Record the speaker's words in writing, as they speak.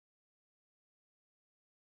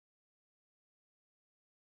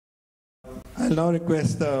I'll now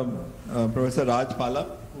request Professor Raj Pala,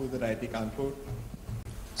 who is at IIT Kanpur.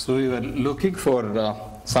 So we were looking for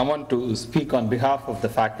someone to speak on behalf of the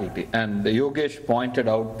faculty, and Yogesh pointed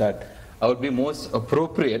out that I would be most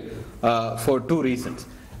appropriate for two reasons.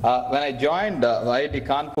 When I joined IIT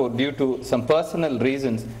Kanpur, due to some personal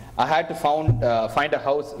reasons, I had to find a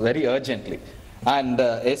house very urgently. And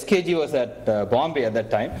SKG was at Bombay at that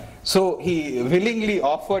time. So he willingly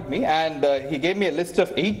offered me, and he gave me a list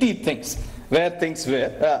of 80 things where things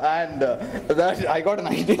were, and that I got an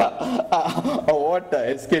idea of what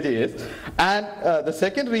SKG is. And the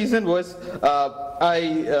second reason was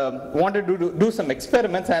I wanted to do some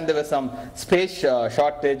experiments, and there was some space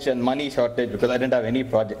shortage and money shortage because I didn't have any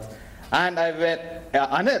projects. And I went,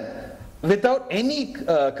 Anil, without any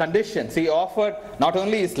conditions, he offered not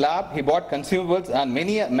only his lab, he bought consumables, and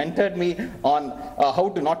many mentored me on how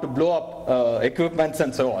to not to blow up equipments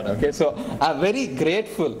and so on. Okay, so I'm very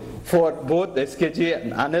grateful for both SKG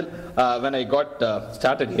and Anil when I got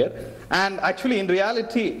started here. And actually, in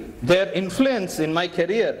reality, their influence in my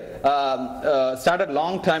career started a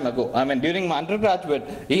long time ago. I mean, during my undergraduate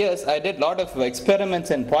years, I did a lot of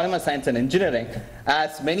experiments in polymer science and engineering.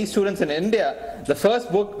 As many students in India, the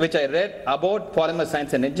first book which I read about polymer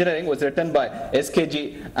science and engineering was written by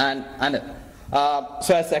SKG and Anil.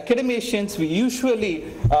 So as academicians, we usually,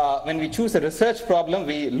 when we choose a research problem,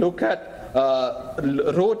 we look at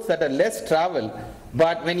roads that are less traveled.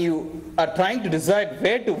 But when you are trying to decide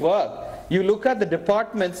where to work, you look at the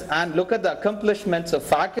departments and look at the accomplishments of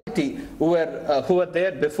faculty who were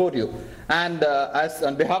there before you. And as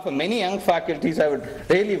on behalf of many young faculties, I would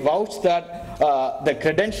really vouch that the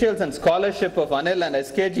credentials and scholarship of Anil and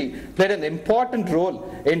SKG played an important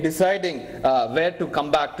role in deciding where to come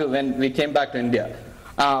back to when we came back to India.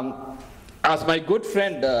 As my good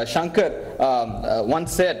friend Shankar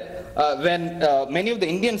once said, when many of the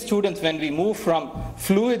Indian students, when we move from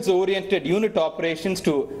fluids-oriented unit operations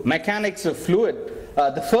to mechanics of fluid,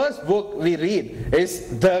 the first book we read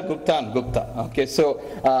is the Gupta and Gupta. Okay, so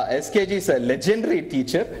SKG is a legendary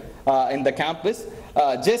teacher in the campus.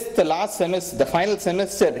 Just the last semester, the final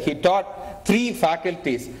semester, he taught 3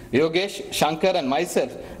 faculties. Yogesh, Shankar, and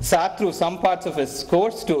myself sat through some parts of his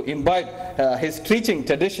course to imbibe his teaching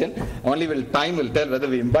tradition. Only time will tell whether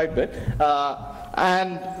we imbibed it.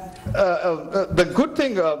 The good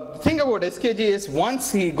thing about SKG is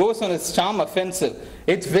once he goes on his charm offensive,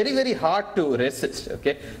 it's very, very hard to resist.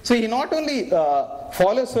 Okay, so he not only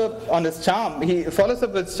follows up on his charm, he follows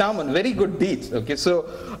up his charm on very good deeds. Okay, so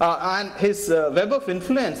and his web of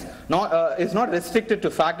influence is not restricted to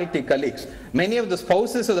faculty colleagues. Many of the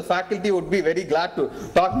spouses of the faculty would be very glad to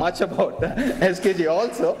talk much about SKG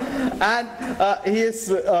also, and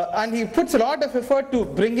he puts a lot of effort to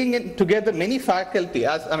bringing in together many faculty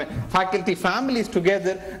faculty families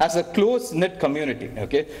together as a close-knit community.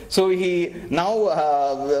 Okay, so he now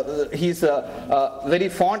he's a very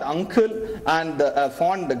fond uncle and a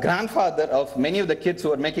fond grandfather of many of the kids who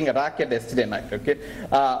were making a racket yesterday night. Okay,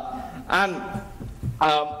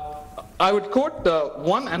 I would quote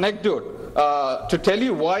one anecdote to tell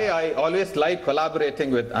you why I always like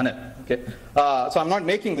collaborating with Anil. Okay, so I'm not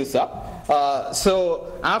making this up.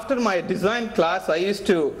 So after my design class, I used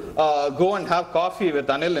to go and have coffee with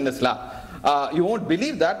Anil in his lab. You won't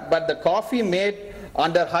believe that, but the coffee made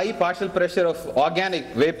under high partial pressure of organic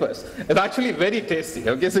vapors is actually very tasty.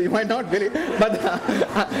 Okay, so you might not believe, but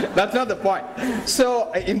that's not the point. So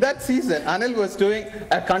in that season, Anil was doing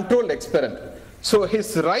a controlled experiment. So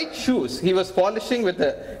his right shoes, he was polishing with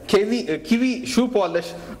a kiwi shoe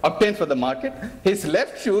polish obtained for the market. His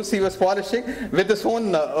left shoes, he was polishing with his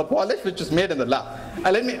own polish, which was made in the lab.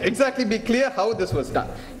 And let me exactly be clear how this was done.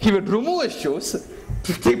 He would remove his shoes,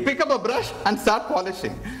 pick up a brush and start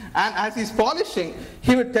polishing. And as he's polishing,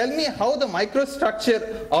 he would tell me how the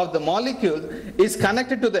microstructure of the molecule is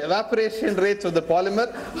connected to the evaporation rates of the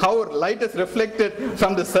polymer, how light is reflected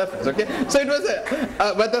from the surface. Okay, so it was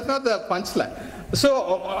but that's not the punchline.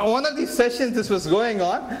 So one of these sessions, this was going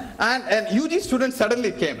on, and UG student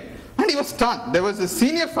suddenly came in, and he was stunned. There was a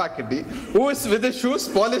senior faculty who was with his shoes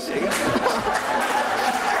polishing.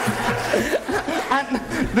 And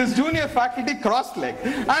this junior faculty crossed leg,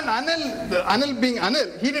 and Anil being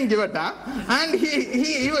Anil, he didn't give a damn, and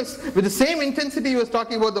he was with the same intensity he was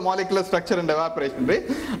talking about the molecular structure and evaporation rate.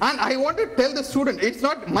 And I wanted to tell the student, it's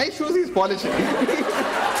not my shoes he's polishing.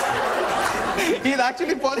 He's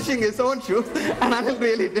actually polishing his own shoes, and Anil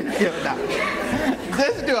really didn't give a damn.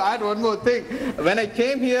 Just to add one more thing, when I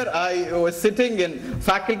came here, I was sitting in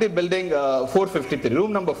faculty building 453,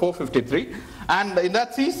 room number 453, And in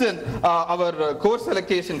that season, our course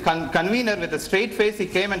allocation convener with a straight face, he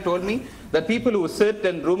came and told me that people who sit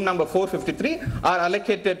in room number 453 are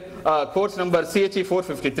allocated course number CHE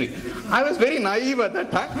 453. I was very naive at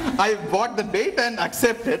that time. I bought the bait and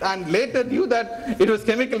accepted, and later knew that it was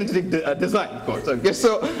chemical engineering design course. Okay,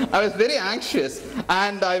 so I was very anxious,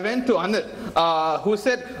 and I went to Anil, who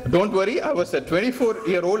said, don't worry, I was a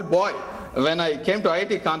 24-year-old boy when I came to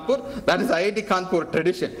IIT Kanpur. That is IIT Kanpur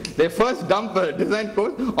tradition. They first dump a design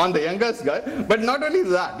course on the youngest guy. But not only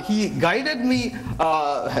that, he guided me,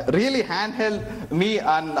 really handheld me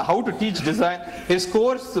on how to teach design. His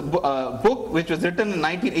course book, which was written in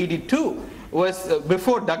 1982, was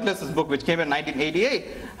before Douglas's book, which came in 1988,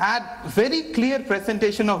 had very clear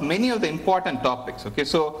presentation of many of the important topics. Okay,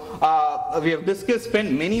 so we have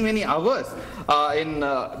spent many hours in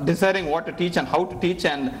deciding what to teach and how to teach,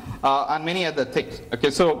 and many other things.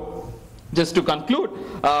 Okay, so just to conclude,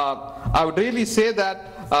 I would really say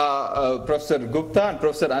that Professor Gupta and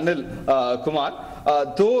Professor Anil Kumar,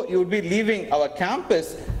 though you would be leaving our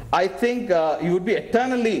campus, I think you would be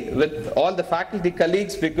eternally with all the faculty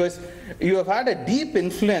colleagues, because you have had a deep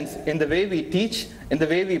influence in the way we teach, in the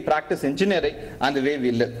way we practice engineering, and the way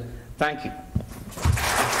we live. Thank you.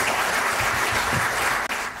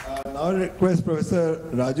 Now I request Professor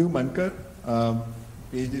Raju Mankar,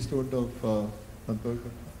 PhD student of Santosh.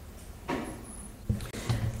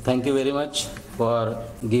 Thank you very much for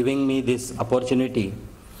giving me this opportunity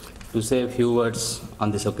to say a few words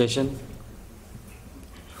on this occasion.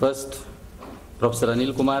 First, Professor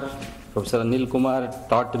Anil Kumar. Professor Anil Kumar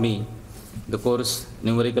taught me the course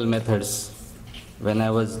Numerical Methods when I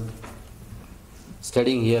was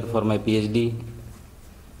studying here for my PhD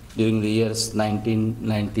during the years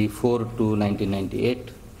 1994 to 1998.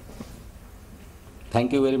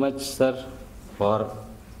 Thank you very much, sir, for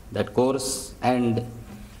that course. And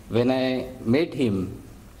when I met him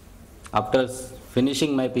after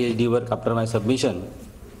finishing my PhD work, after my submission,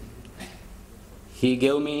 he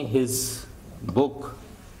gave me his book,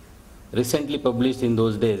 recently published in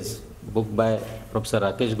those days, book by Professor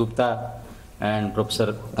Rakesh Gupta and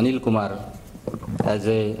Professor Anil Kumar, as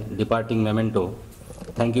a departing memento.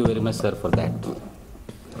 Thank you very much, sir, for that.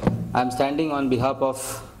 I am standing on behalf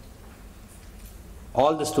of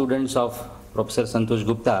all the students of Professor Santosh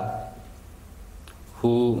Gupta,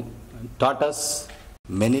 who taught us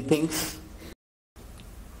many things.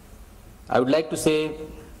 I would like to say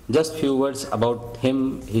just few words about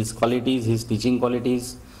him, his qualities, his teaching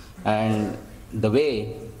qualities, and the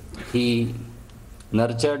way he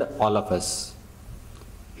nurtured all of us.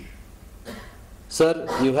 Sir,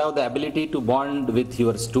 you have the ability to bond with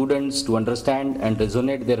your students, to understand and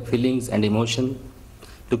resonate their feelings and emotion,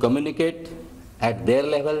 to communicate at their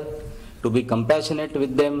level, to be compassionate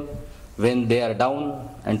with them when they are down,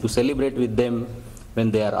 and to celebrate with them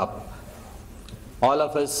when they are up. All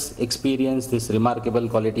of us experience this remarkable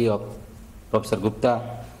quality of Professor Gupta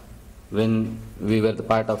when we were the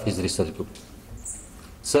part of his research group.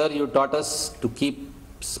 Sir, you taught us to keep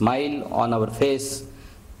smile on our face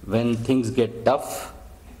when things get tough,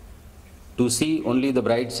 to see only the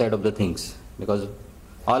bright side of the things, because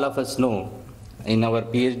all of us know in our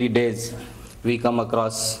PhD days we come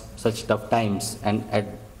across such tough times, and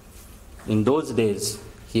in those days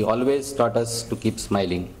he always taught us to keep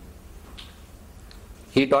smiling.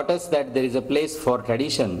 He taught us that there is a place for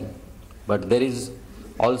tradition, but there is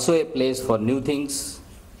also a place for new things,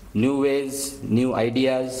 new ways, new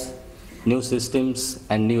ideas, new systems,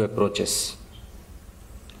 and new approaches.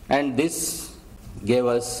 And this gave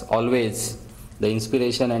us always the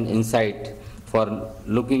inspiration and insight for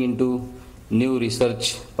looking into new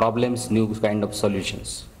research problems, new kind of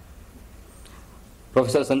solutions.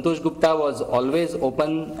 Professor Santosh Gupta was always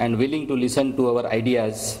open and willing to listen to our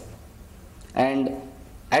ideas, and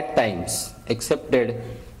at times accepted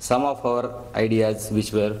some of our ideas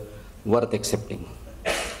which were worth accepting.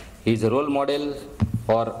 He is a role model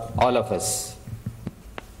for all of us.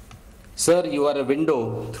 Sir, you are a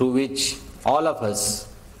window through which all of us,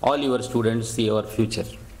 all your students, see our future.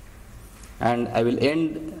 And I will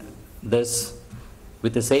end this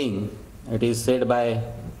with a saying. It is said by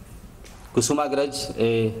Kusumagraj,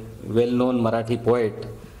 a well-known Marathi poet.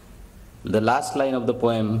 The last line of the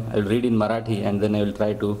poem I will read in Marathi, and then I will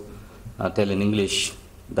try to tell in English.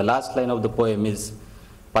 The last line of the poem is,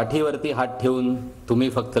 पाठीवरती हात ठेवून तुम्ही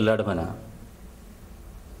फक्त लढ म्हणा.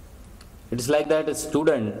 It is like that a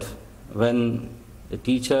student, when a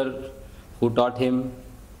teacher who taught him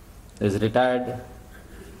is retired,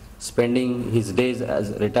 spending his days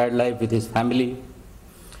as retired life with his family,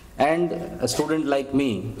 and a student like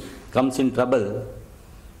me comes in trouble,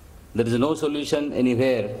 there is no solution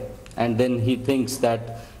anywhere and then he thinks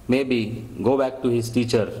that maybe go back to his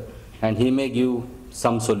teacher and he may give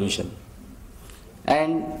some solution.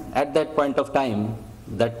 And at that point of time,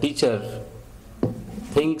 that teacher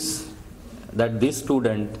thinks that this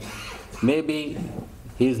student maybe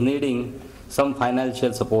he is needing some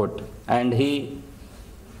financial support, and he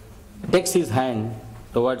takes his hand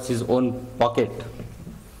towards his own pocket,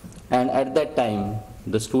 and at that time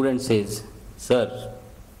the student says, "Sir,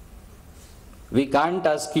 we can't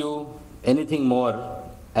ask you anything more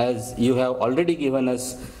as you have already given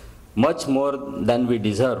us much more than we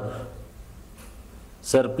deserve.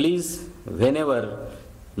 Sir, please, whenever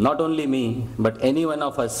not only me but any one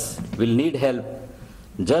of us will need help,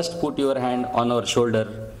 just put your hand on our shoulder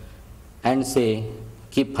and say,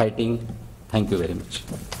 keep fighting. Thank you very much."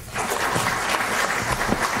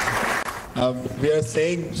 We are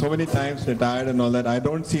saying so many times retired and all that. I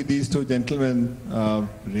don't see these two gentlemen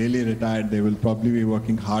really retired. They will probably be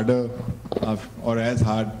working harder or as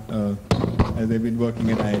hard as they've been working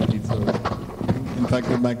at IIT. So, in fact,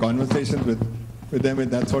 in my conversations with them,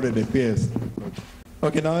 that's what it appears.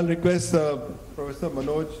 Okay, now I'll request Professor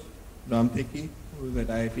Manoj.mpg, who is at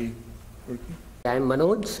IIT Turkey. I am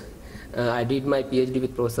Manoj. I did my PhD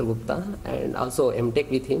with Professor Gupta and also MTech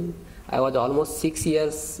with him. I was almost 6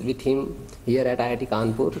 years with him here at IIT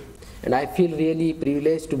Kanpur, and I feel really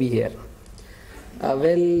privileged to be here.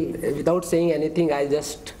 Well, without saying anything, I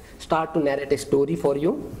just start to narrate a story for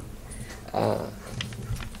you.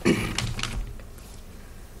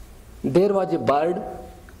 There was a bird.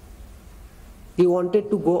 He wanted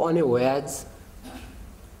to go on a voyage,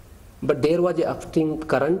 but there was an upstream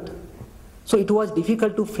current, so it was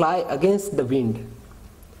difficult to fly against the wind.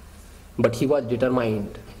 But he was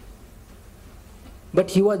determined.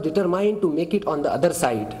 To make it on the other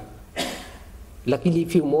side. Luckily,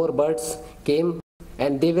 few more birds came,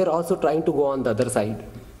 and they were also trying to go on the other side.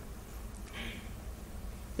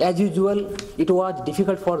 As usual, it was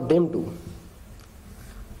difficult for them too.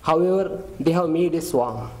 However, they have made a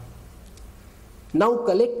swarm. Now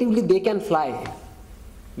collectively they can fly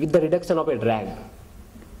with the reduction of a drag.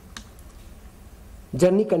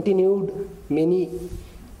 Journey continued, many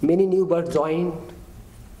new birds joined,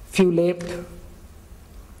 few left.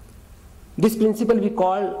 This principle we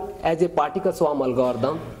call as a particle swarm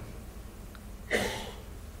algorithm.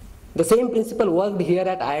 The same principle worked here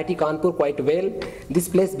at IIT Kanpur quite well. This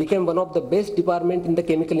place became one of the best departments in the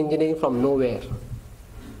chemical engineering from nowhere.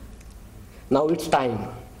 Now it's time.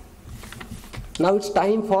 Now it's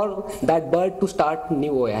time for that bird to start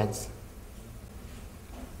new voyage.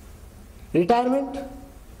 Retirement?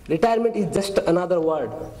 Retirement is just another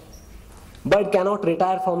word. Bird cannot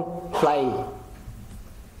retire from flying.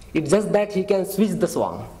 It's just that he can switch the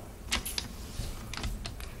swarm.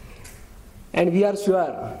 And we are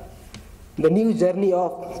sure the new journey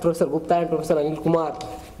of Professor Gupta and Professor Anil Kumar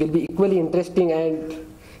will be equally interesting and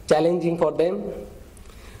challenging for them.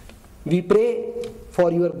 We pray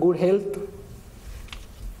for your good health,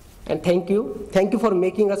 and thank you. Thank you for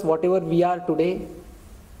making us whatever we are today.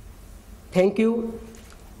 Thank you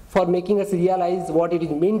for making us realize what it is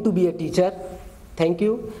meant to be a teacher. Thank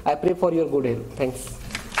you. I pray for your good health. Thanks.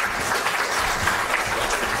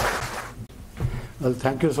 Well,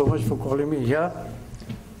 thank you so much for calling me here.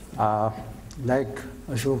 Like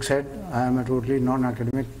Ashok said, I am a totally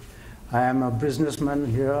non-academic. I am a businessman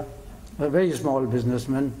here, a very small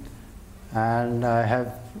businessman, and I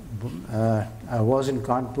was in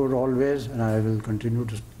Kanpur always, and I will continue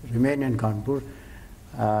to remain in Kanpur.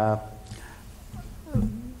 I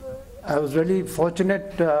was really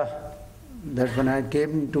fortunate that when I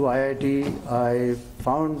came to IIT, I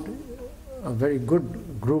found a very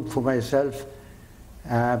good group for myself.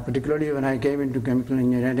 Particularly when I came into chemical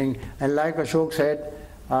engineering, and like Ashok said,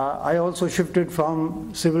 I also shifted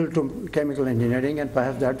from civil to chemical engineering, and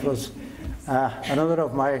perhaps that was another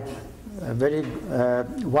of my very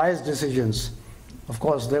wise decisions. Of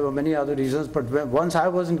course, there were many other reasons, but once I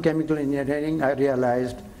was in chemical engineering, I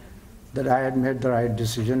realized that I had made the right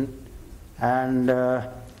decision. And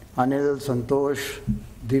Anil, Santosh,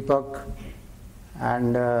 Deepak,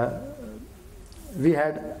 and we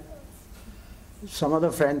had some other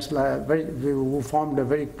friends who formed a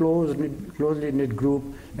very closely knit group,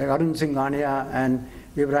 like Arun Singhania and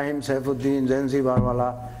Ibrahim Saifuddin, Zenzi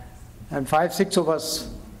Barwala, and 5-6 of us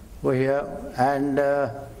were here. And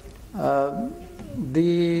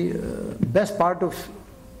the best part of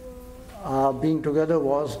being together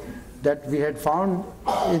was that we had found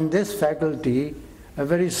in this faculty a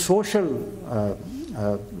very social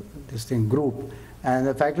group, and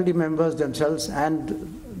the faculty members themselves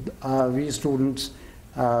and we students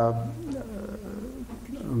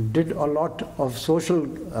did a lot of social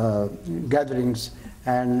gatherings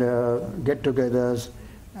and get-togethers,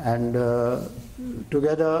 and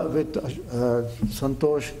together with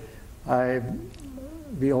Santosh,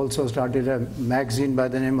 we also started a magazine by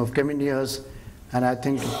the name of Caminaires, and I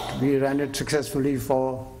think we ran it successfully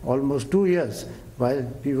for almost 2 years while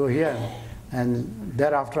we were here, and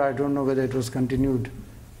thereafter I don't know whether it was continued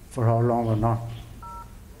for how long or not.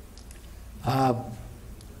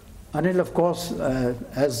 Anil, of course,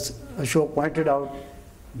 as Ashok pointed out,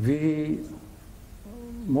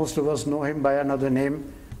 most of us know him by another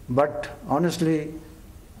name, but honestly,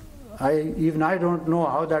 even I don't know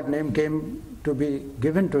how that name came to be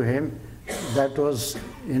given to him. That was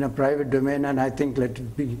in a private domain, and I think let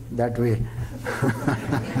it be that way.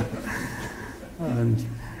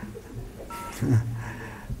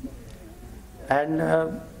 and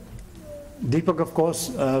Deepak, of course,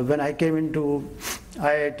 when I came into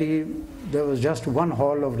IIT, there was just one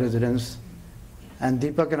hall of residence, and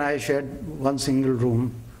Deepak and I shared one single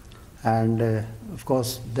room, and of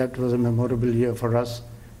course that was a memorable year for us,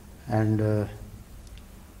 and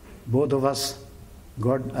both of us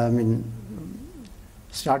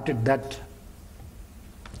started that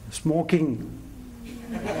smoking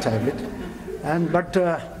habit, but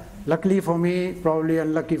luckily for me, probably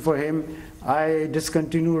unlucky for him, I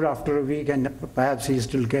discontinued after a week, and perhaps he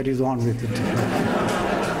still carries on with it.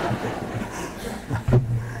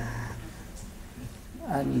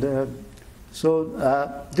 And so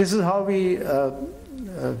this is how we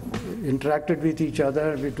interacted with each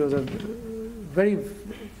other. It was a very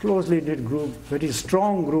closely knit group, very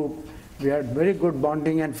strong group. We had very good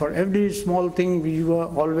bonding, and for every small thing we were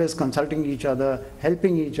always consulting each other,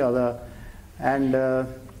 helping each other, and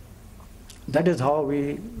that is how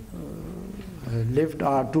we lived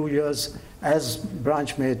our 2 years as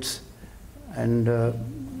branch mates. And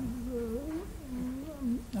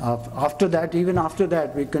after that, even after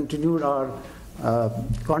that, we continued our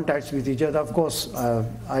contacts with each other. Of course,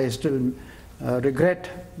 I still regret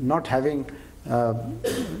not having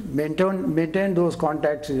maintained those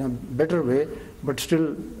contacts in a better way, but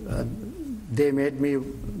still they made me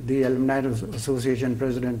the Alumni Association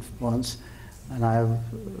president once, and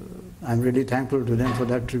I'm really thankful to them for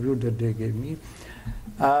that tribute that they gave me.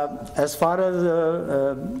 As far as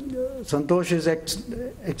Santosh's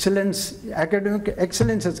academic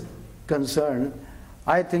excellence is concerned,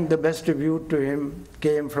 I think the best tribute to him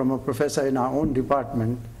came from a professor in our own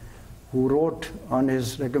department who wrote on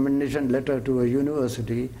his recommendation letter to a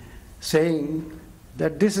university saying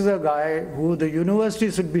that this is a guy who the university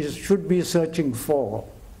should be searching for,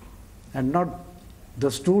 and not the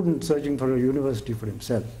student searching for a university for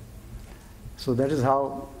himself. So that is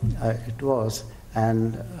how it was,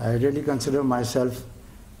 and I really consider myself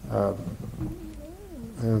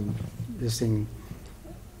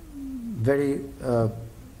very,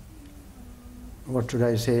 what should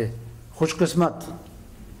I say, khushqismat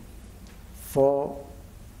for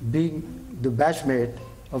being the batchmate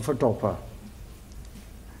of a topper.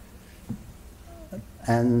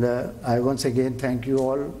 And I once again thank you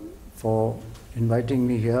all for inviting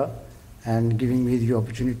me here and giving me the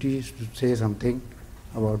opportunity to say something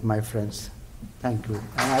about my friends. Thank you.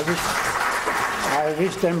 And I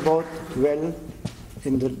wish them both well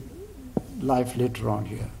in the life later on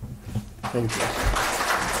here. Thank you.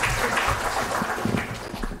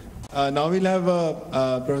 Now we'll have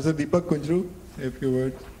Professor Deepak Kunjru, say a few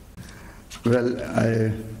words. Well,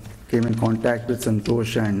 I came in contact with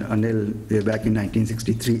Santosh and Anil way back in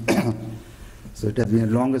 1963. So it has been a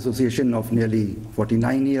long association of nearly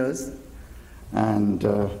 49 years. And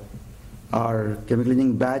our chemical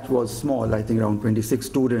engineering batch was small, I think around 26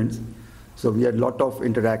 students. So we had a lot of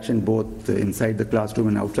interaction both inside the classroom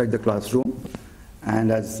and outside the classroom. And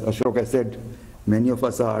as Ashok has said, many of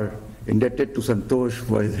us are indebted to Santosh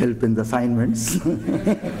for his help in the assignments.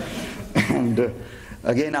 And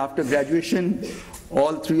again, after graduation,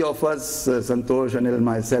 all three of us, Santosh, Anil, and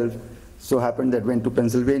myself, so happened that went to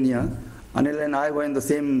Pennsylvania. Anil and I were in the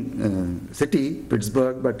same city,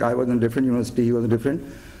 Pittsburgh, but I was in a different university, he was different.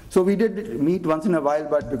 So we did meet once in a while,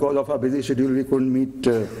 but because of our busy schedule, we couldn't meet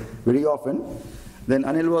very often. Then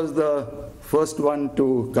Anil was the first one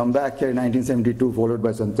to come back here in 1972, followed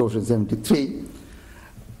by Santosh in 73.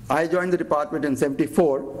 I joined the department in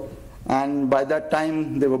 74, and by that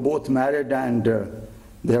time, they were both married, and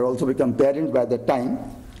they had also become parents by that time.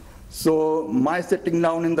 So my settling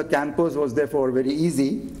down in the campus was therefore very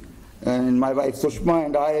easy. And my wife Sushma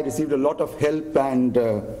and I received a lot of help and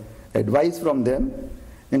advice from them.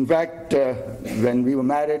 In fact, when we were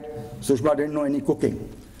married, Sushma didn't know any cooking.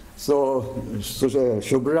 So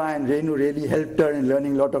Shubhra and Renu really helped her in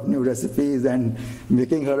learning a lot of new recipes and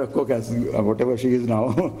making her a cook as whatever she is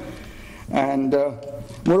now. And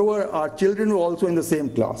moreover, our children were also in the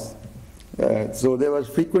same class. So there was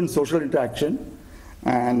frequent social interaction,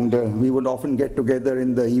 and we would often get together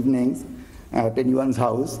in the evenings at anyone's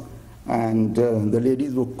house, and the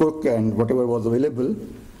ladies would cook and whatever was available,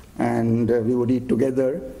 and we would eat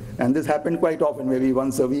together. And this happened quite often, maybe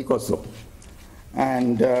once a week or so.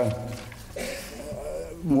 And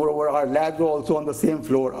moreover, our labs were also on the same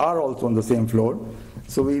floor, are also on the same floor.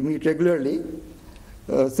 So we meet regularly.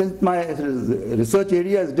 Since my research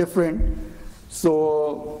area is different,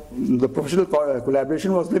 so the professional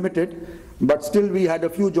collaboration was limited, but still we had a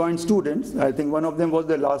few joint students. I think one of them was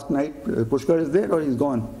there last night. Pushkar is there, or he's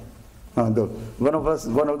gone? One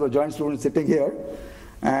of the joint students sitting here.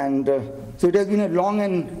 And so it has been a long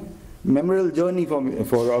and memorable journey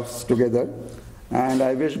for us together. And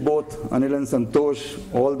I wish both Anil and Santosh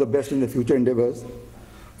all the best in the future endeavors.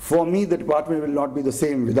 For me, the department will not be the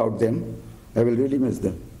same without them. I will really miss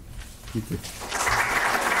them. Thank you.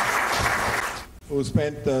 Who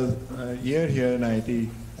spent a year here in IIT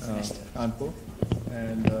Kanpur,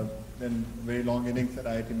 and then very long innings at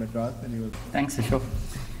IIT Madras, and he was... Thanks, Ashok.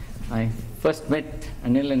 I first met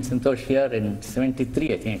Anil and Santosh here in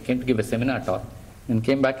 73, I think. I came to give a seminar talk, and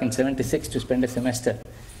came back in 76 to spend a semester.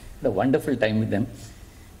 Had a wonderful time with them.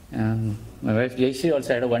 My wife Jayashree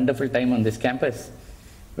also had a wonderful time on this campus.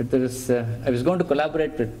 But there was, I was going to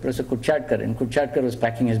collaborate with Professor Kutchadkar, and Kutchadkar was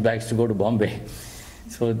packing his bags to go to Bombay.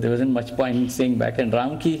 So there wasn't much point in staying back. And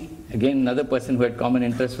Ramki, again another person who had common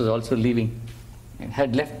interests, was also leaving. And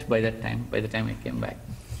had left by that time, by the time I came back.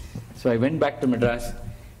 So I went back to Madras.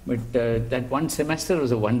 But that one semester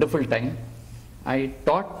was a wonderful time. I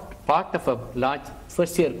taught part of a large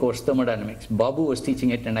first year course, thermodynamics. Babu was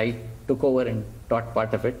teaching it, and I took over and taught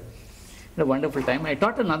part of it. Had a wonderful time. I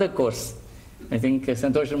taught another course. I think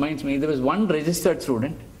Santosh reminds me, there was one registered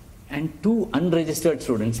student and two unregistered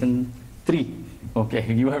students, and three.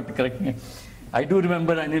 Okay, you have to correct me. I do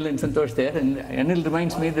remember Anil and Santosh there, and Anil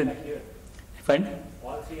reminds me that... Fine?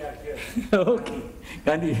 All three are here. Okay.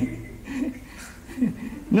 Gandhi.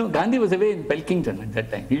 No, Gandhi was away in Pelkington at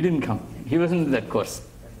that time. He didn't come. He wasn't in that course.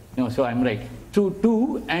 No, so I'm right.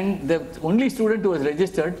 Two, and the only student who was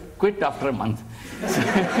registered quit after a month.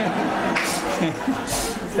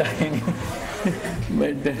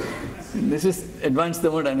 But this is advanced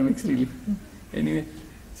thermodynamics, really. Anyway,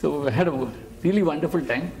 so I had a really wonderful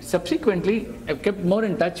time. Subsequently, I've kept more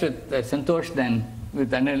in touch with Santosh than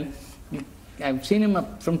with Anil. I've seen him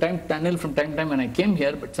from time to time when I came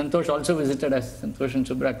here, but Santosh also visited us. Santosh and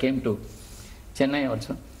Subra came to Chennai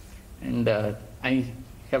also. And I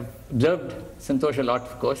have observed Santosh a lot,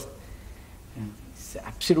 of course. He's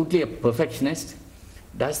absolutely a perfectionist.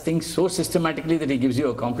 Does things so systematically that he gives you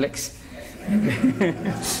a complex.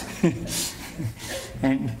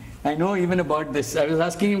 And I know even about this. I was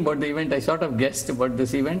asking him about the event. I sort of guessed about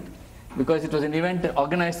this event because it was an event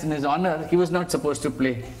organized in his honor. He was not supposed to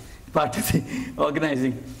play part of the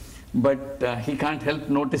organizing, but he can't help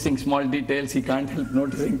noticing small details. He can't help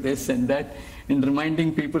noticing this and that, and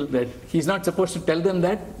reminding people that he's not supposed to tell them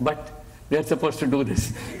that, but they're supposed to do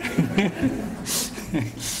this.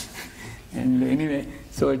 And anyway,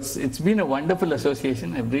 so it's been a wonderful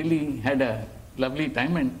association. I've really had a lovely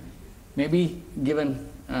time, and maybe given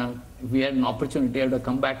we had an opportunity, I would have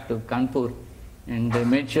come back to Kanpur and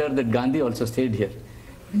made sure that Gandhi also stayed here.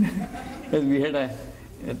 Because we had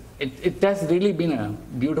it has really been a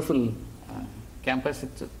beautiful campus.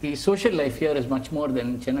 The social life here is much more than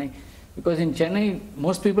in Chennai, because in Chennai,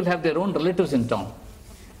 most people have their own relatives in town.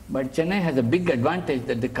 But Chennai has a big advantage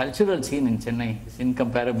that the cultural scene in Chennai is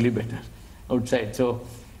incomparably better outside. So,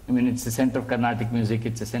 I mean, it's the center of Carnatic music,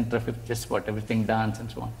 it's the center of just about everything, dance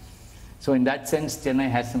and so on. So in that sense,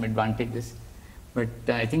 Chennai has some advantages. But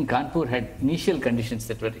I think Kanpur had initial conditions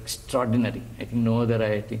that were extraordinary. I think no other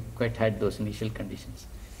IIT quite had those initial conditions.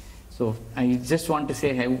 So I just want to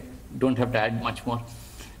say, I don't have to add much more,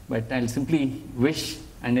 but I'll simply wish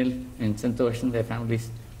Anil and Santosh and their families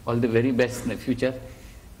all the very best in the future.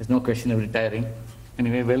 There's no question of retiring.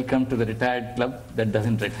 Anyway, welcome to the retired club that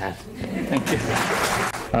doesn't retire. Thank you.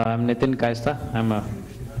 I'm Nitin Kaista.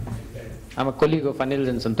 I'm a colleague of Anil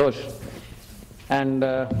and Santosh. And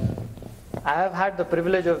I have had the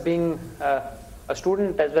privilege of being a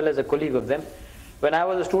student as well as a colleague of them. When I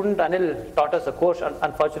was a student, Anil taught us a course.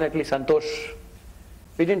 Unfortunately, Santosh,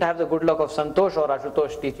 we didn't have the good luck of Santosh or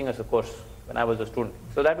Ashutosh teaching us a course when I was a student.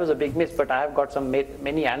 So that was a big miss, but I have got some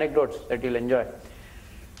many anecdotes that you'll enjoy.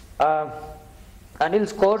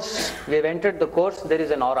 Anil's course, we have entered the course, there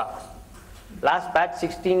is an aura. Last batch,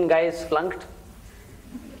 16 guys flunked.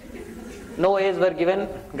 No A's were given.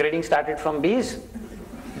 Grading started from B's.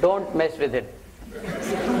 Don't mess with it.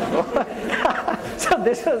 So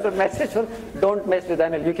this was the message for don't mess with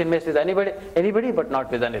Anil. You can mess with anybody, but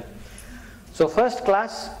not with Anil. So first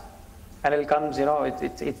class, Anil comes,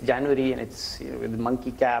 it's January and it's with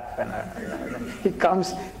monkey cap and he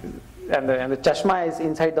comes and the chashma is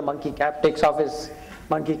inside the monkey cap, takes off his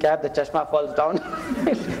monkey cap, the chashma falls down,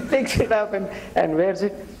 picks it up and wears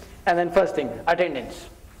it. And then first thing, attendance.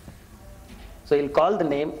 So he'll call the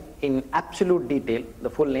name in absolute detail, the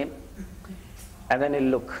full name, and then he'll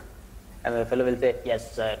look. And the fellow will say,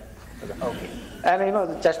 yes, sir. Okay. And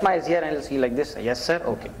the chashma is here and he'll see like this, yes, sir,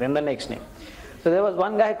 okay. Then the next name. So there was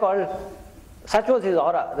one guy called, such was his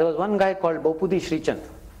aura, there was one guy called Bopudi Srichand.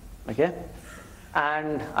 Okay?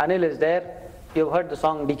 And Anil is there. You've heard the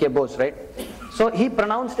song DK Bose, right? So he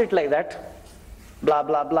pronounced it like that, blah,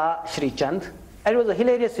 blah, blah, Srichand. And it was a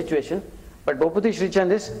hilarious situation. But Bopudi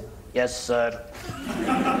Srichand is, yes, sir.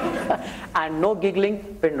 And no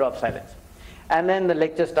giggling, pin drop silence. And then the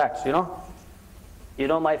lecture starts,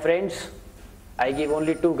 my friends, I give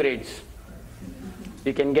only 2 grades.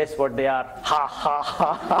 You can guess what they are. Ha, ha,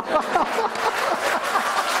 ha, ha.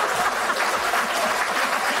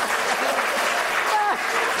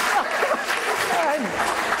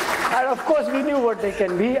 And of course we knew what they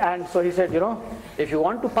can be. And so he said, if you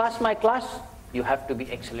want to pass my class, you have to be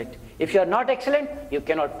excellent. If you are not excellent, you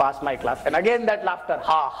cannot pass my class. And again that laughter,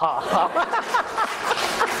 ha, ha, ha.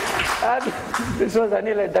 And this was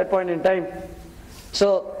Anil at that point in time.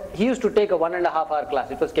 So he used to take a 1.5 hour class.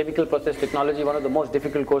 It was chemical process technology, one of the most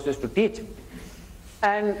difficult courses to teach.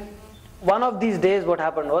 And one of these days what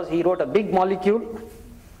happened was he wrote a big molecule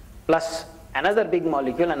plus another big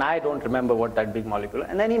molecule, and I don't remember what that big molecule,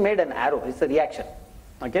 and then he made an arrow. It's a reaction.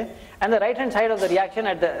 Okay? And the right hand side of the reaction,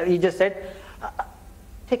 he just said,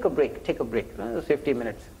 take a break, take a break. It was 50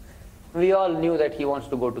 minutes. We all knew that he wants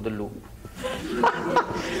to go to the loo.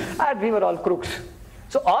 And we were all crooks.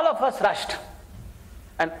 So all of us rushed.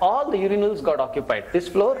 And all the urinals got occupied. This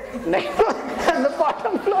floor, next floor, and the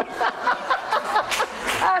bottom floor.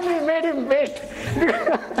 And we made him wait.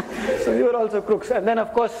 So we were also crooks. And then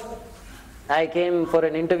of course, I came for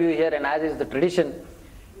an interview here, and as is the tradition,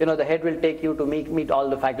 the head will take you to meet all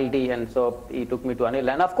the faculty, and so he took me to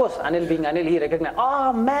Anil. And of course, Anil being Anil, he recognized,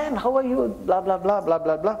 oh man, how are you? Blah, blah, blah, blah,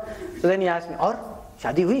 blah, blah. So then he asked me, aur,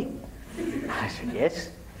 shadi hui? I said, yes.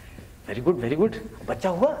 Very good, very good.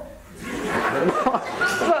 Bacha hua?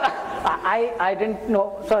 So I didn't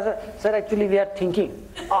know. So I said, sir, actually we are thinking.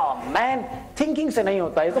 Oh man, thinking se nahi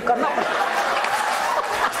hota, ye to karna padta.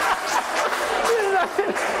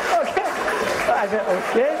 Okay. So I said,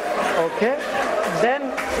 okay. Then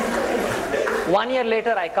 1 year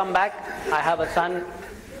later I come back, I have a son,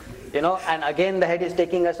 and again the head is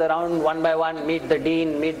taking us around one by one, meet the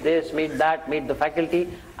dean, meet this, meet that, meet the faculty.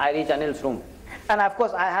 I reach Anil's room. And of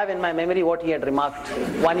course I have in my memory what he had remarked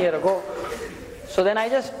 1 year ago. So then I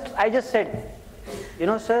just said,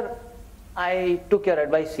 sir, I took your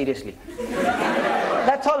advice seriously.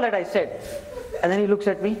 That's all that I said. And then he looks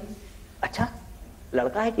at me, acha,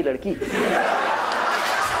 ladka hai ki ladki?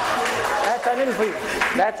 That's Anil for you.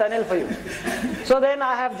 That's Anil for you. So then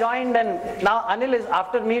I have joined, and now Anil is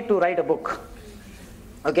after me to write a book.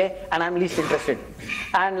 Okay, and I'm least interested.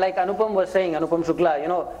 And like Anupam was saying, Anupam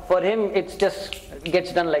Shukla, for him it's just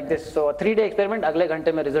gets done like this. So a 3-day experiment, agle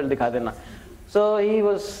ghante mein result dikha dena. So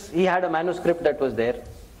he had a manuscript that was there.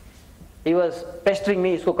 He was pestering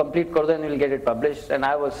me, isko complete kar do and we'll get it published. And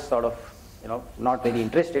I was sort of, not very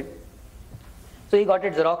interested. So he got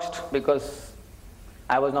it xeroxed because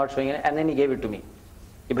I was not showing it, and then he gave it to me.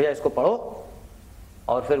 Ki bhaiya isko padho,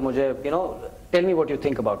 aur fir mujhe, tell me what you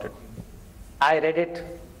think about it. I read it,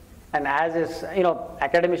 and as is,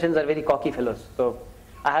 academicians are very cocky fellows. So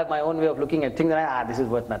I have my own way of looking at things, and this is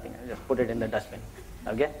worth nothing. I just put it in the dustbin.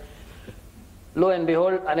 Okay? Lo and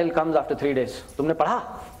behold, Anil comes after 3 days. Tumne padha?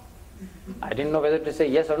 I didn't know whether to say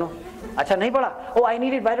yes or no. Acha, nahi padha? Oh, I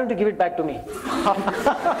need it. Why don't you give it back to me? Now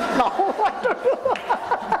what to do?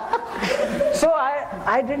 So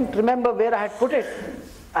I didn't remember where I had put it.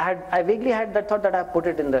 I vaguely had that thought that I put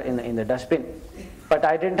it in the dustbin. But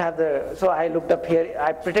I didn't have so I looked up here,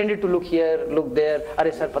 I pretended to look here, look there, Are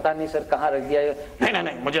sir, pata nahi sir, kahan rakh diya?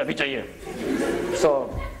 Nahi, mujhe abhi chahiye. So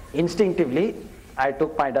instinctively, I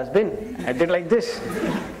took my dustbin, I did like this,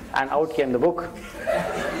 and out came the book.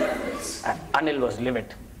 And Anil was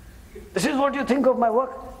livid. This is what you think of my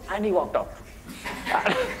work? And he walked out.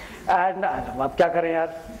 And ab kya kare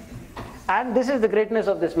yaar? And this is the greatness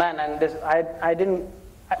of this man, and this I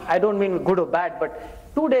don't mean good or bad,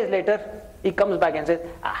 but 2 days later, he comes back and says,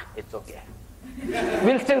 it's okay.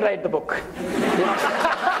 we'll still write the book.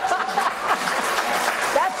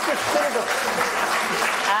 That's the spirit of it.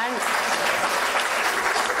 And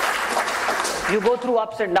you go through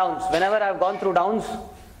ups and downs. Whenever I've gone through downs,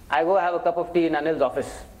 I go have a cup of tea in Anil's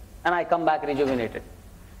office and I come back rejuvenated.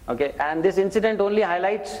 Okay, and this incident only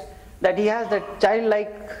highlights that he has that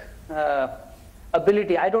childlike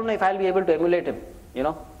ability. I don't know if I'll be able to emulate him,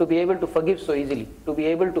 to be able to forgive so easily, to be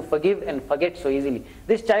able to forgive and forget so easily.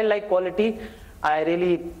 This childlike quality I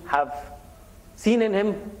really have seen in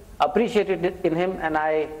him, appreciated it in him, and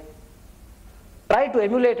I try to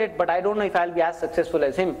emulate it, but I don't know if I'll be as successful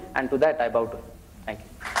as him, and to that I bow to him. Thank you.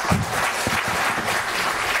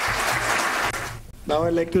 Now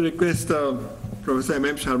I'd like to request Professor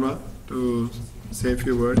M.M. Sharma to say a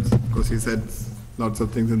few words, because he said lots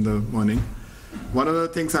of things in the morning. One of the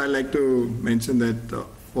things I'd like to mention that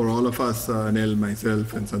for all of us, Anil,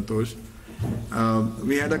 myself and Santosh,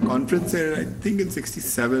 we had a conference here, I think in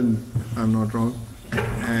 67, if I'm not wrong,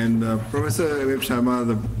 and Professor M.M. Sharma,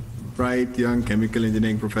 the bright young chemical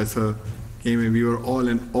engineering professor, came and we were all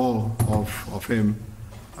in awe of him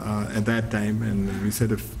at that time, and we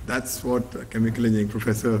said if that's what a chemical engineering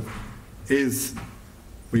professor is,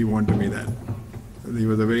 we want to be that. He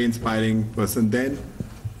was a very inspiring person then,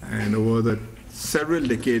 and over the several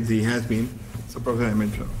decades he has been. So Professor M.M.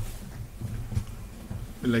 Sharma,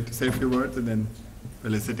 would you like to say a few words and then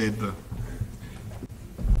felicitate the...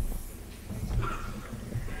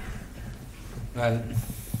 Well,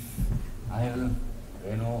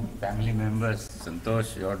 family members,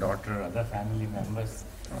 Santosh, your daughter, other family members.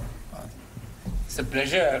 It's a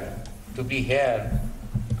pleasure to be here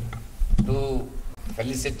to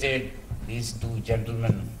felicitate these two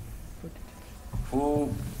gentlemen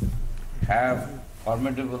who have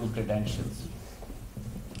formidable credentials.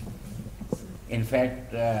 In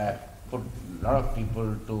fact, put a lot of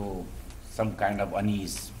people to some kind of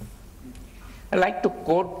unease. I'd like to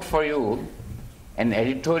quote for you an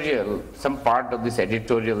editorial, some part of this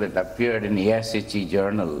editorial that appeared in ASHE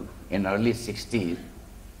journal in early 60s,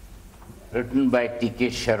 written by T.K.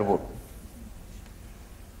 Sherwood.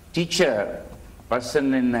 Teacher,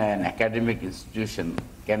 person in an academic institution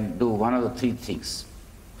can do one of the three things: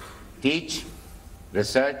 teach,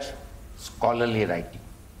 research, scholarly writing.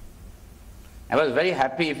 I was very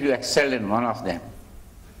happy if you excelled in one of them.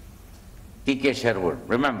 T.K. Sherwood,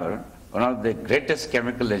 remember, one of the greatest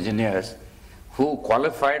chemical engineers who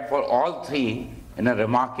qualified for all three in a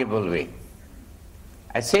remarkable way.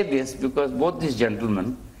 I say this because both these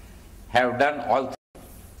gentlemen have done all three.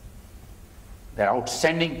 They're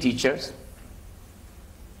outstanding teachers,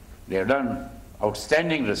 they have done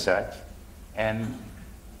outstanding research, and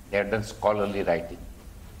they have done scholarly writing.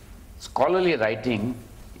 Scholarly writing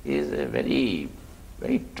is a very,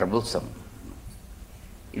 very troublesome.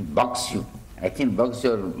 It bugs you. I think bugs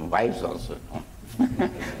your wives also.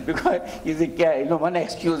 Because one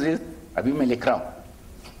excuse is, abhi main likh raha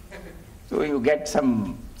hu. So you get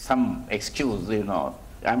some excuse,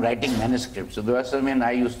 I'm writing manuscripts. So there was something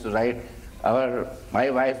I used to write. My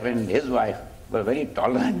wife and his wife were very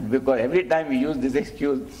tolerant, because every time we use this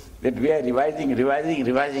excuse that we are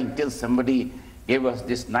revising till somebody gave us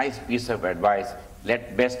this nice piece of advice: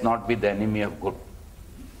 let best not be the enemy of good.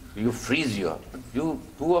 You freeze you.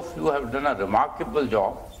 Two of you have done a remarkable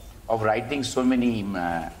job of writing so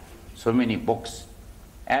many books.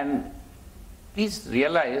 And please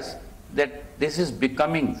realize that this is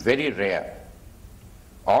becoming very rare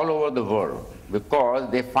all over the world, because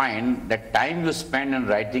they find that time you spend in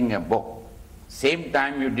writing a book, same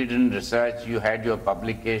time you did in research, you had your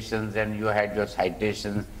publications and you had your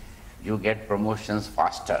citations, you get promotions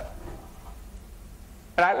faster.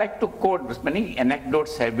 But I like to quote, many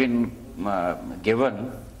anecdotes have been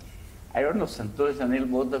given. I don't know, Santosh,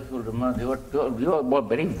 Anil, both of you remember, you were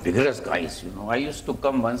very vigorous guys. I used to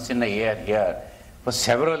come once in a year here for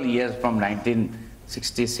several years, from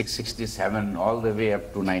 1966, 67, all the way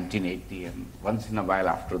up to 1980, and once in a while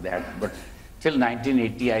after that. But till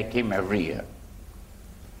 1980, I came every year.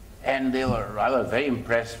 And I was very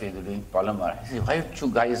impressed with doing polymer. I said, why don't you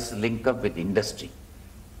guys link up with industry?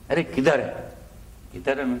 Arey, kidhar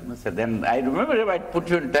hai? Then I remember if I put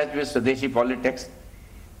you in touch with Swadeshi Polytex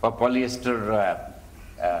for polyester,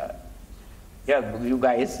 you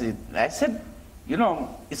guys. I said,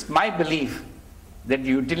 it's my belief that the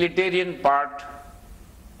utilitarian part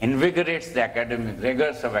invigorates the academic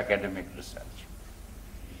rigors of academic research.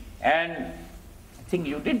 And I think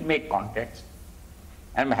you did make contacts.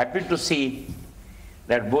 I'm happy to see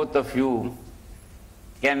that both of you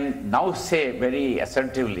can now say very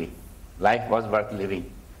assertively, life was worth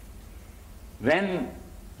living. When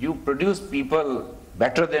you produce people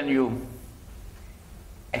better than you,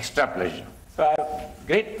 extra pleasure. So I have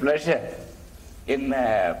great pleasure in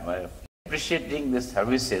appreciating the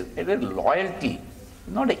services. Loyalty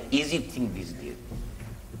is not an easy thing these days.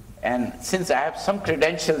 And since I have some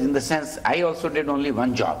credentials in the sense I also did only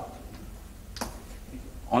one job.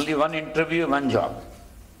 Only one interview, one job.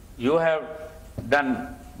 You have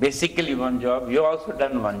done basically one job, you also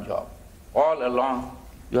done one job. All along,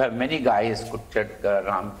 you have many guys, Kutchat,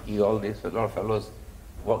 Ramki, all these fellows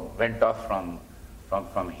went off from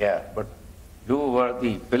here. But you were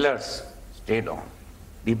the pillars, stayed on.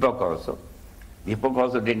 Deepak also. Deepak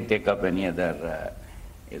also didn't take up any other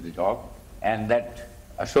job. And that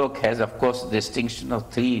Ashok has, of course, distinction of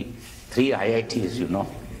three IITs, you know.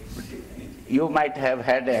 You might have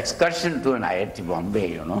had an excursion to an IIT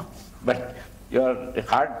Bombay, you know, but your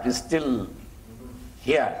heart is still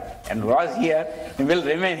here and was here and will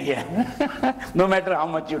remain here, no matter how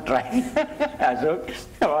much you try. Ashok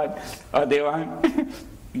or Devang.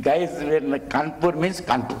 Guys, when Kanpur means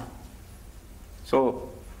Kanpur. So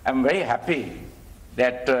I'm very happy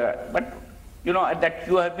that, but you know, that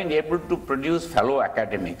you have been able to produce fellow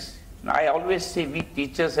academics. Now, I always say we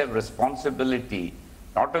teachers have responsibility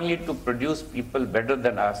not only to produce people better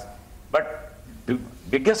than us, but the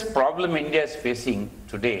biggest problem India is facing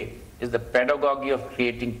today is the pedagogy of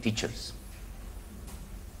creating teachers.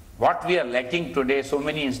 What we are lacking today, so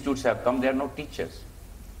many institutes have come, there are no teachers.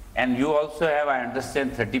 And you also have, I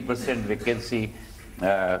understand, 30% vacancy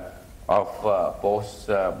of posts.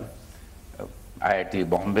 IIT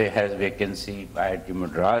Bombay has vacancy, IIT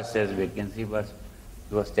Madras has vacancy, but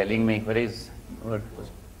he was telling me, where is,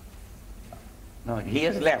 no, he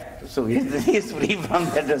has left, so he is free from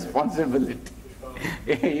that responsibility.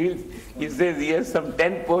 He says he has some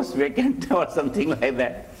 10 posts vacant or something like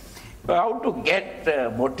that. So how to get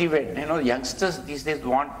motivated? You know, youngsters these days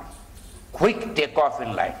want quick takeoff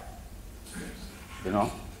in life. You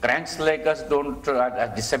know, cranks like us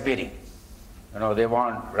are disappearing. You know, they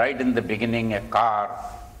want right in the beginning a car,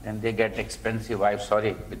 then they get expensive wives.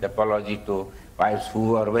 Sorry, with apology to wives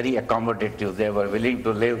who are very accommodative, they were willing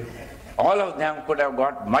to live. All of them could have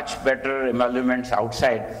got much better emoluments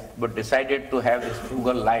outside, but decided to have this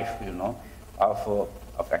frugal life, you know, of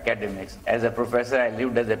academics. As a professor, I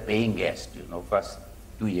lived as a paying guest, you know, first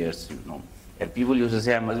 2 years, you know. And people used to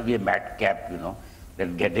say I must be a madcap, you know,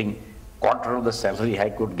 that getting quarter of the salary I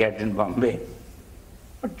could get in Bombay.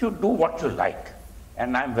 But you do what you like.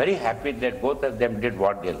 And I'm very happy that both of them did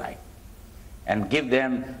what they like. And give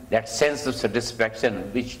them that sense of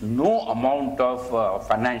satisfaction which no amount of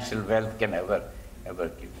financial wealth can ever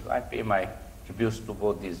give you. I pay my tributes to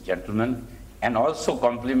both these gentlemen and also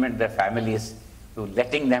compliment their families to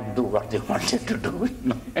letting them do what they wanted to do.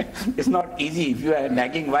 It's not easy. If you have a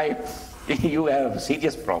nagging wife, you have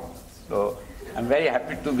serious problems. So I'm very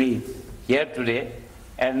happy to be here today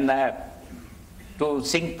and to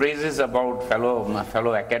sing praises about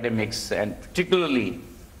fellow academics, and particularly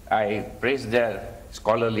I praise their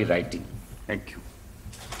scholarly writing. Thank you.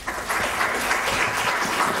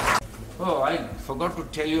 Oh, I forgot to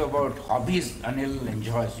tell you about hobbies Anil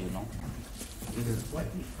enjoys, you know. What?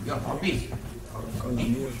 Your hobbies?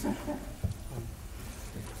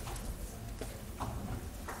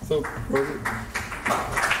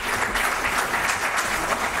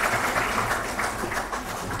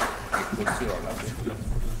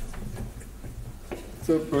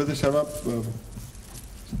 So, Professor Sharma,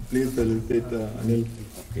 please felicitate Anil.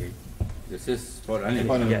 Okay. This is for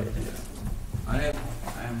Anil. Yeah. Anil,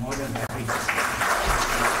 I am more than happy.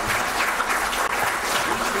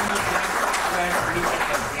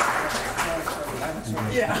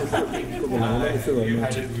 Yeah. You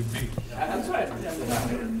had it with me. That's right.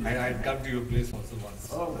 I'd come to your place also once.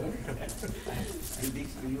 Oh, good.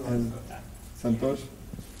 And Santosh.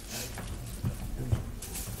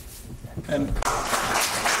 And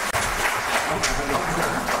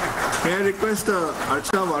may I request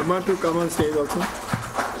Archana Verma to come on stage also?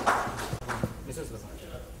 Mrs.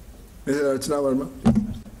 Archana Verma.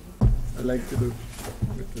 I'd like to do.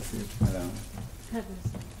 Good to see you. Hello.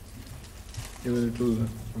 Give a little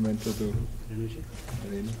memento to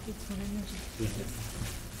Reena.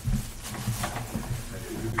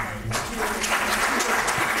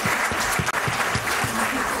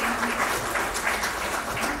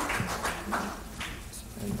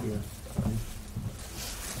 Thank you.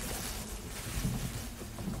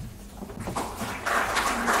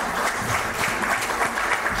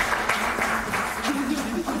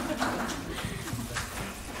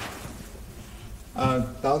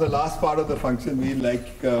 Now the last part of the function, we'd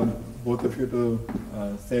like both of you to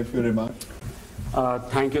say a few remarks.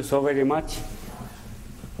 Thank you so very much.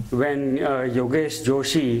 When Yogesh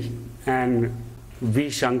Joshi and V.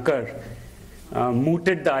 Shankar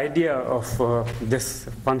mooted the idea of this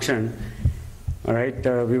function, all right,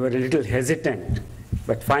 we were a little hesitant,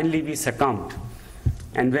 but finally we succumbed.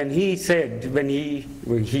 And when he said, when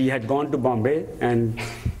he had gone to Bombay and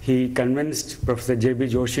he convinced Professor J.B.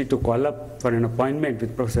 Joshi to call up for an appointment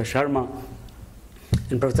with Professor Sharma,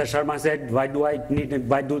 and Professor Sharma said, why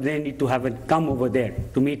do they need to have it come over there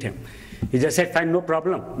to meet him? He just said, fine, no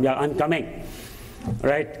problem, yeah, I'm coming,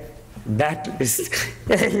 right? That is,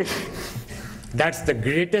 that's the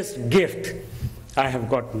greatest gift I have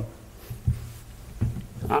gotten.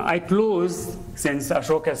 I close, since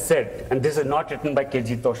Ashok has said, and this is not written by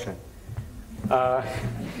K.G. Toshan.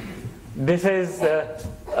 This is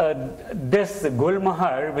this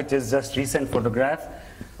Gulmahar, which is just recent photograph.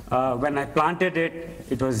 When I planted it,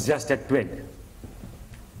 it was just a twig.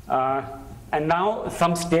 And now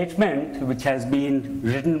some statement which has been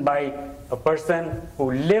written by a person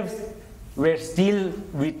who lives where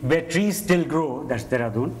trees still grow, that's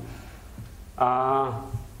Dehradun,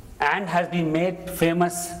 and has been made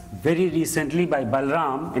famous very recently by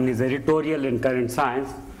Balram in his editorial in Current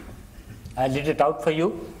Science. I'll read it out for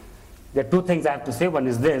you. There are two things I have to say. One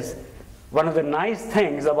is this. One of the nice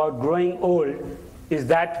things about growing old is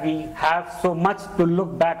that we have so much to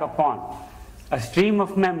look back upon. A stream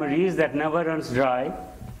of memories that never runs dry,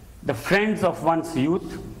 the friends of one's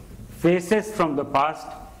youth, faces from the past,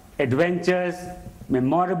 adventures,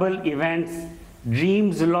 memorable events,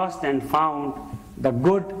 dreams lost and found, the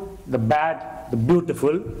good, the bad, the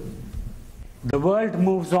beautiful. The world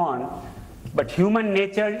moves on, but human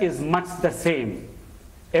nature is much the same,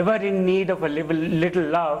 ever in need of a little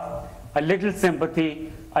love, a little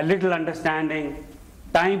sympathy, a little understanding.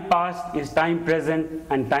 Time past is time present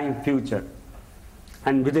and time future.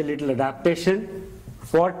 And with a little adaptation,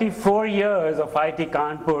 44 years of IIT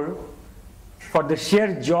Kanpur, for the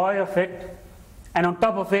sheer joy of it, and on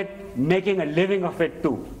top of it, making a living of it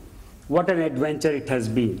too. What an adventure it has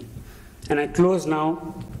been. And I close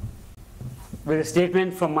now with a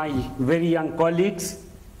statement from my very young colleagues.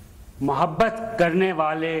 मोहब्बत करने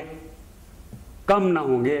वाले कम ना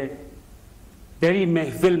होंगे, तेरी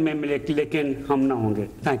महफिल में मिले लेकिन हम ना होंगे.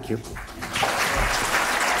 Thank you.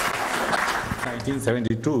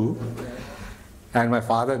 1972, and my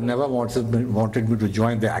father never wanted me to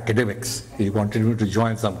join the academics. He wanted me to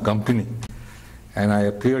join some company. And I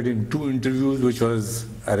appeared in 2 interviews which was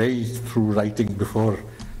arranged through writing before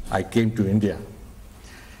I came to India.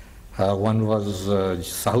 One was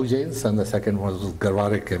Sahu Jains and the second was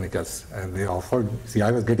Garware Chemicals. And they offered, see,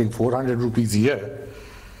 I was getting 400 rupees a year,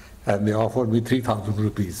 and they offered me 3,000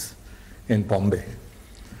 rupees in Bombay.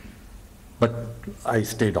 But I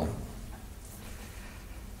stayed on.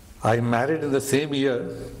 I married in the same year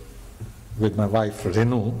with my wife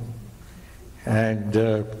Renu, and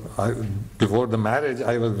before the marriage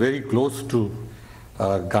I was very close to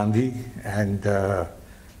Gandhi and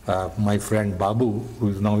my friend Babu, who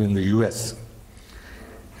is now in the US.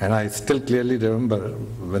 And I still clearly remember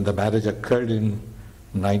when the marriage occurred in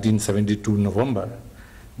 1972 November,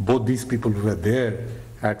 both these people were there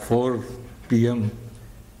at 4 p.m.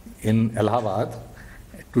 in Allahabad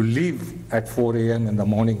to leave at 4 a.m. in the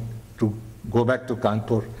morning to go back to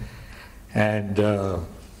Kanpur and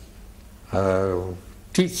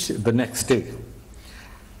teach the next day.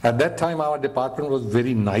 At that time our department was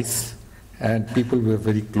very nice and people were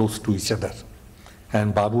very close to each other.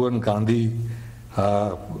 And Babu and Gandhi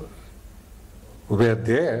were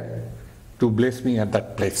there to bless me at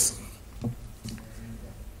that place.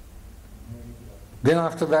 Then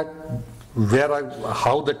after that,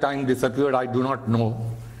 how the time disappeared, I do not know.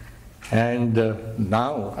 And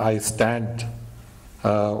now I stand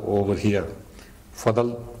over here. For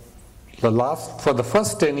the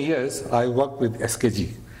first 10 years, I worked with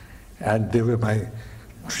SKG, and they were my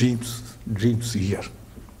dreams here.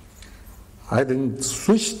 I then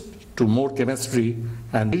switched to more chemistry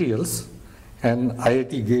and materials, and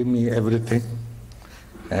IIT gave me everything.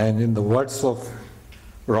 And in the words of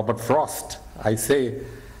Robert Frost, I say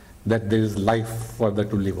that there is life further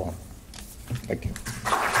to live on. Thank you.